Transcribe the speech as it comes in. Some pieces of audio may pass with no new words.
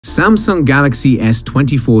Samsung Galaxy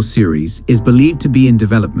S24 series is believed to be in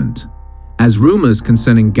development, as rumors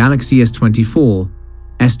concerning Galaxy S24,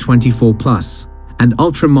 S24 Plus, and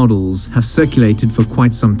Ultra models have circulated for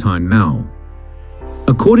quite some time now.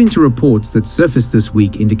 According to reports that surfaced this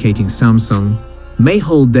week indicating Samsung may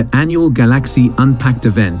hold their annual Galaxy Unpacked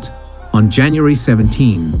event on January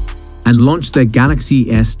 17 and launch their Galaxy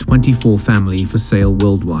S24 family for sale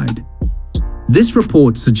worldwide. This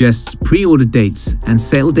report suggests pre-order dates and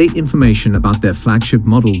sale date information about their flagship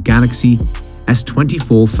model Galaxy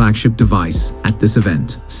S24 flagship device at this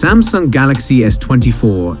event. Samsung Galaxy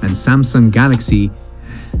S24 and Samsung Galaxy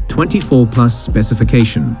S24 Plus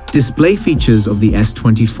specification. Display features of the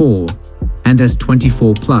S24 and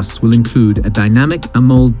S24 Plus will include a Dynamic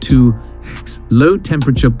Amoled 2X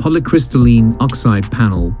low-temperature polycrystalline oxide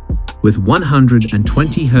panel with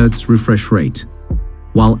 120 Hz refresh rate,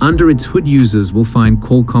 while under its hood users will find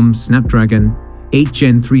Qualcomm Snapdragon 8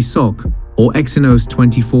 Gen 3 SoC or Exynos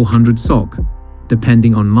 2400 SoC,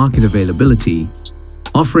 depending on market availability,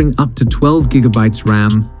 offering up to 12 GB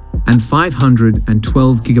RAM and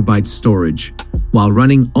 512 GB storage, while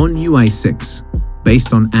running OneUI 6,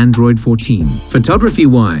 based on Android 14.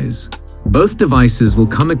 Photography-wise, both devices will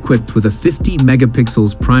come equipped with a 50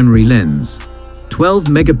 megapixels primary lens, 12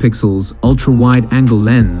 megapixels ultra-wide-angle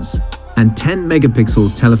lens, and 10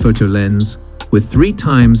 megapixels telephoto lens with 3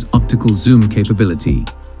 times optical zoom capability.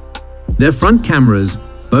 Their front cameras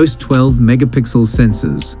boast 12 megapixel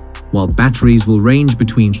sensors, while batteries will range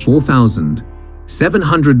between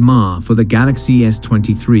 4,700 mAh for the Galaxy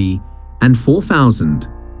S23 and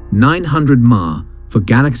 4,900 mAh for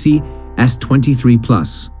Galaxy S23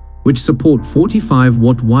 Plus, which support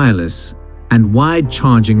 45-watt wireless and wired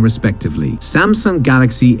charging respectively. Samsung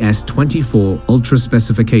Galaxy S24 Ultra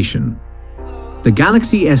specification. The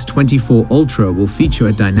Galaxy S24 Ultra will feature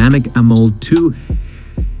a Dynamic Amoled 2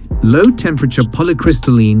 low-temperature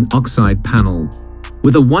polycrystalline oxide panel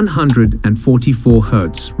with a 144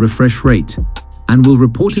 Hz refresh rate and will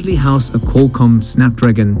reportedly house a Qualcomm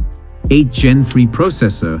Snapdragon 8 Gen 3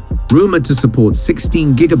 processor, rumored to support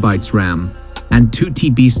 16 GB RAM and 2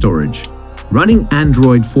 TB storage, running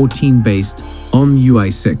Android 14 based on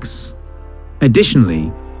OneUI 6.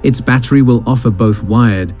 Additionally, its battery will offer both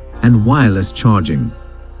wired and wireless charging,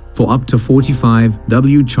 for up to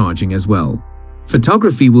 45W charging as well.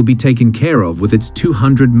 Photography will be taken care of with its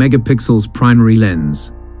 200 megapixels primary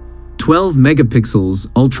lens, 12 megapixels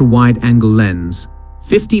ultra-wide-angle lens,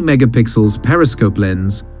 50 megapixels periscope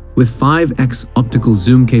lens with 5x optical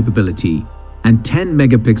zoom capability, and 10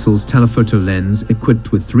 megapixels telephoto lens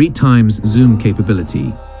equipped with 3 times zoom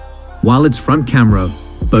capability, while its front camera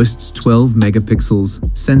boasts 12 megapixels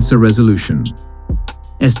sensor resolution.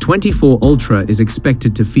 S24 Ultra is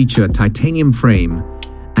expected to feature a titanium frame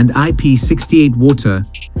and IP68 water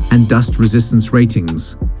and dust resistance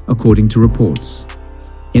ratings, according to reports.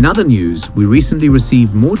 In other news, we recently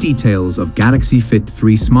received more details of Galaxy Fit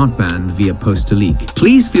 3 smartband via poster leak.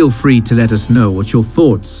 Please feel free to let us know what your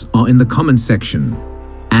thoughts are in the comments section.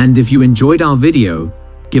 And if you enjoyed our video,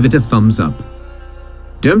 give it a thumbs up.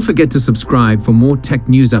 Don't forget to subscribe for more tech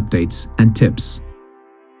news updates and tips.